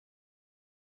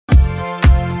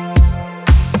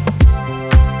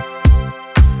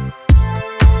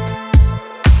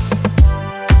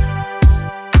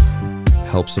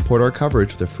Help support our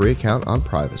coverage with a free account on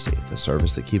Privacy, the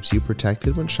service that keeps you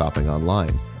protected when shopping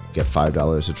online. Get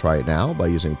 $5 to try it now by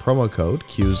using promo code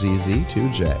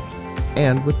QZZ2J.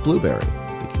 And with Blueberry,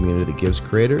 the community that gives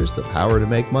creators the power to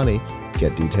make money,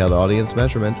 get detailed audience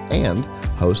measurements, and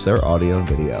host their audio and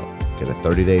video. Get a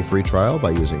 30-day free trial by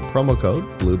using promo code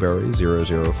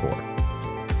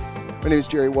Blueberry004. My name is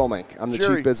Jerry Womack. I'm the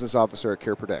Chief Business Officer at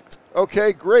CarePredict.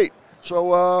 Okay, great.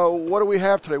 So what do we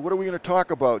have today? What are we going to talk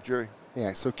about, Jerry?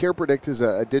 Yeah, so CarePredict is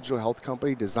a digital health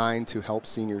company designed to help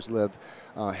seniors live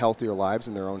healthier lives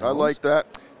in their own homes. I like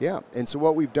that. Yeah, and so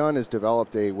what we've done is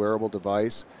developed a wearable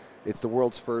device. It's the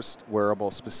world's first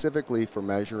wearable specifically for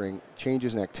measuring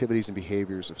changes in activities and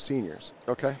behaviors of seniors.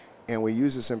 Okay. And we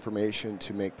use this information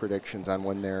to make predictions on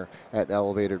when they're at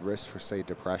elevated risk for, say,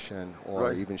 depression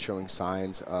or even showing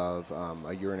signs of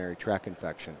a urinary tract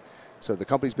infection. So the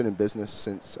company's been in business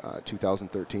since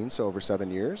 2013, so over 7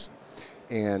 years.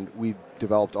 And we've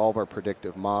developed all of our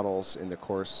predictive models in the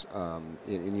course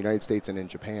in the United States and in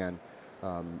Japan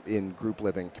in group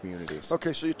living communities.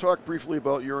 Okay, so you talked briefly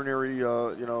about urinary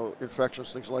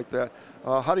infections, things like that.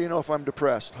 How do you know if I'm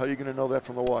depressed? How are you going to know that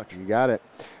from the watch? You got it.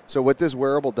 So what this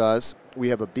wearable does, we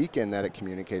have a beacon that it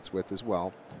communicates with as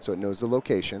well, so it knows the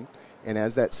location. And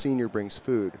as that senior brings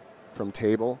food from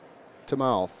table to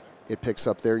mouth, it picks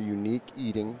up their unique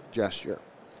eating gesture.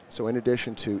 So in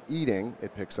addition to eating,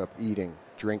 it picks up eating,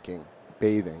 drinking,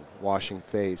 bathing, washing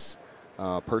face,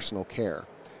 personal care.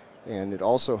 And it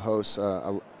also hosts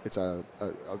a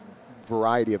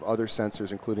variety of other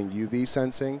sensors, including UV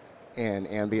sensing and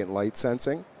ambient light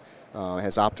sensing. It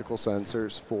has optical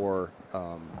sensors for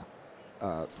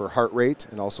heart rate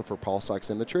and also for pulse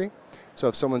oximetry. So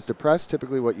if someone's depressed,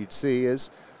 typically what you'd see is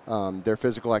their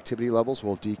physical activity levels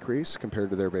will decrease compared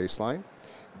to their baseline.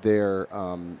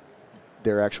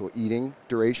 Their actual eating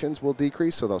durations will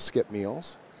decrease, so they'll skip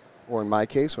meals. Or in my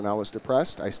case, when I was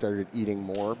depressed, I started eating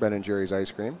more Ben & Jerry's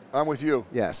ice cream. I'm with you.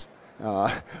 Yes.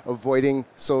 Avoiding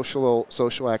social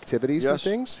activities and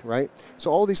things, right?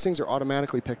 So all of these things are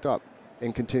automatically picked up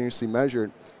and continuously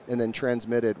measured and then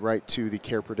transmitted right to the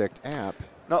CarePredict app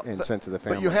and sent to the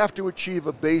family. But you have to achieve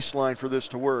a baseline for this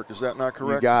to work. Is that not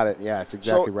correct? You got it. Yeah, it's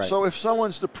exactly right. So if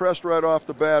someone's depressed right off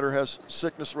the bat or has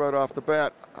sickness right off the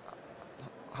bat,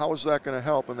 how is that going to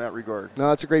help in that regard? No,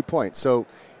 that's a great point. So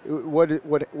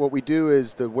what we do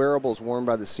is the wearable is worn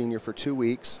by the senior for 2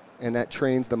 weeks, and that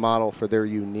trains the model for their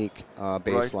unique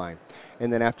baseline. Right.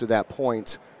 And then after that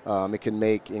point, it can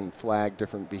make and flag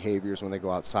different behaviors when they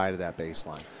go outside of that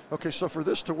baseline. Okay, so for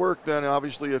this to work, then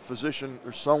obviously a physician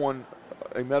or someone,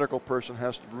 a medical person,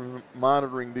 has to be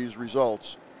monitoring these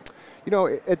results. You know,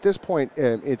 at this point,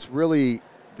 it's really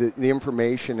the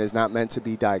information is not meant to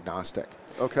be diagnostic.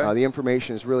 Okay. The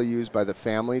information is really used by the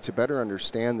family to better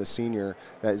understand the senior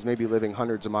that is maybe living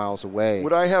hundreds of miles away.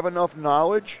 Would I have enough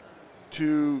knowledge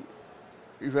to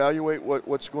evaluate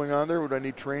what's going on there? Would I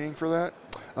need training for that?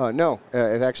 No.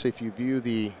 Actually, if you view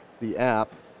the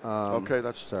app. Okay,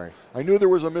 that's sorry. I knew there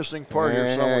was a missing part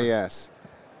here somewhere. Yes.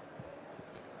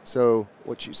 So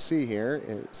what you see here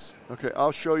is... Okay,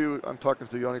 I'll show you. I'm talking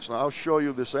to the audience now. I'll show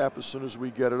you this app as soon as we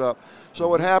get it up. So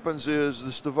what happens is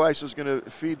this device is going to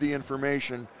feed the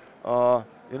information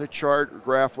in a chart, or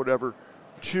graph, whatever,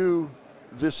 to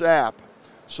this app.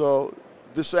 So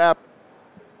this app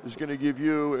is going to give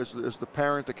you, as the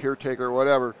parent, the caretaker,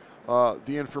 whatever,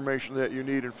 the information that you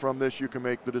need, and from this you can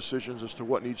make the decisions as to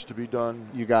what needs to be done.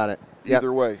 You got it.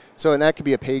 Either way. So, and that could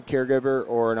be a paid caregiver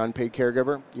or an unpaid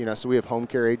caregiver. You know, so we have home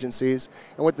care agencies,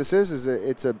 and what this is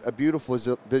it's a beautiful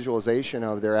visualization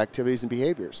of their activities and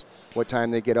behaviors. What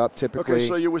time they get up typically. Okay,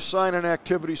 so you assign an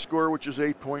activity score, which is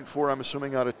 8.4. I'm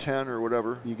assuming out of 10 or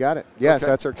whatever. You got it. Yes,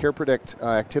 okay. That's our CarePredict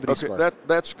activity score. Okay,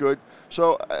 that's good.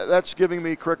 So that's giving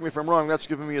me, correct me if I'm wrong, that's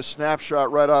giving me a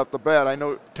snapshot right off the bat. I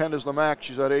know 10 is the max.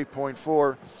 She's at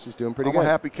 8.4. She's doing pretty good. I'm a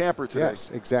happy camper today. Yes,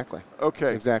 exactly.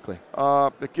 Okay. Exactly.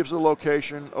 It gives the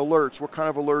location, alerts. What kind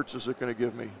of alerts is it going to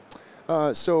give me?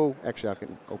 So actually I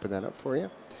can open that up for you.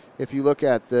 If you look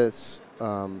at this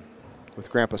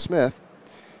with Grandpa Smith,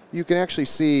 you can actually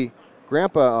see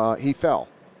Grandpa, he fell.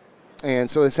 And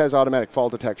so this has automatic fall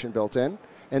detection built in.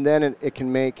 And then it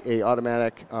can make a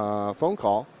automatic phone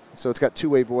call. So it's got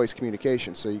two-way voice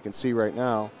communication. So you can see right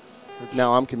now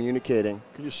I'm communicating.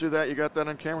 Can you see that? You got that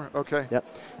on camera? Okay. Yep.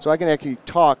 So I can actually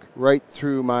talk right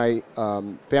through my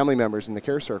family members in the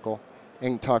care circle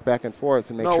and talk back and forth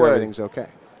and make sure everything's okay.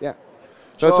 Yeah.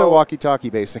 So it's a walkie-talkie,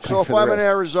 basically. So if I'm in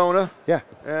Arizona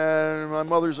and my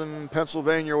mother's in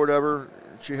Pennsylvania or whatever,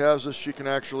 she has this, she can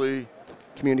actually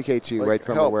communicate to you right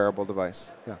from a wearable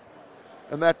device. Yeah.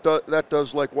 And that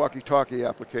does like walkie-talkie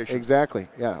application. Exactly.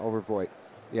 Yeah, over VoIP.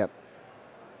 Yep.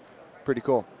 Pretty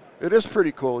cool. It is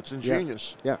pretty cool. It's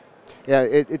ingenious. Yeah.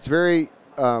 It's very.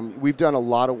 We've done a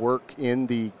lot of work in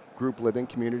the group living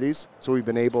communities, so we've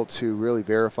been able to really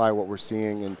verify what we're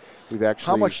seeing, and we've actually.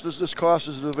 How much does this cost?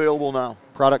 Is it available now?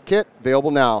 Product kit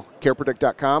available now.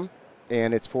 CarePredict.com,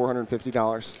 and it's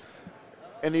 $450.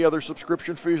 Any other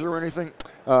subscription fees or anything?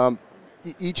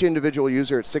 Each individual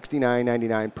user at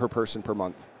 $69.99 per person per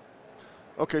month.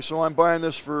 Okay, so I'm buying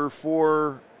this for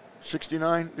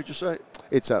 $469. Did you say?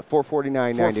 It's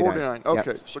 $449.99. $449. Okay,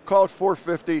 Yep. so call it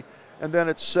 $450, and then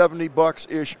it's $70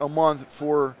 ish a month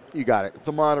for You got it.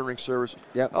 the monitoring service.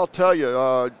 Yep. I'll tell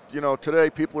you, today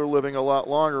people are living a lot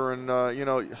longer, and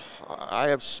I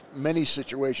have many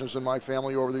situations in my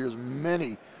family over the years,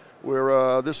 many,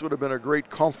 where this would have been a great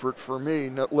comfort for me,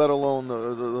 let alone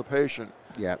the patient.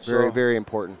 Yeah, very, So- very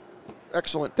important.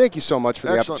 Excellent. Thank you so much for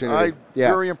the Excellent. opportunity. I'm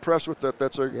very impressed with that.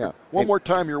 That's Yeah. One more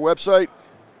time, your website.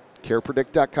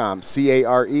 CarePredict.com.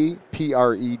 CarePredict.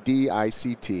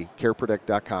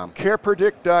 CarePredict.com.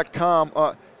 CarePredict.com.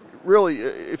 Really,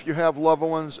 if you have loved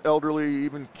ones, elderly,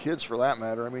 even kids for that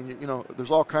matter, I mean,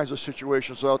 there's all kinds of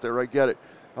situations out there. I get it.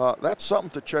 That's something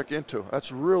to check into.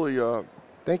 That's really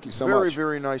Thank you so very, much.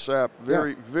 very nice app.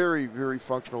 Very, very, very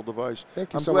functional device.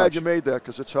 Thank you I'm so glad much. you made that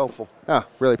because it's helpful.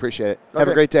 Really appreciate it. Have a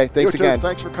Okay. great day. Thanks You too. again.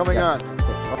 Thanks for coming on.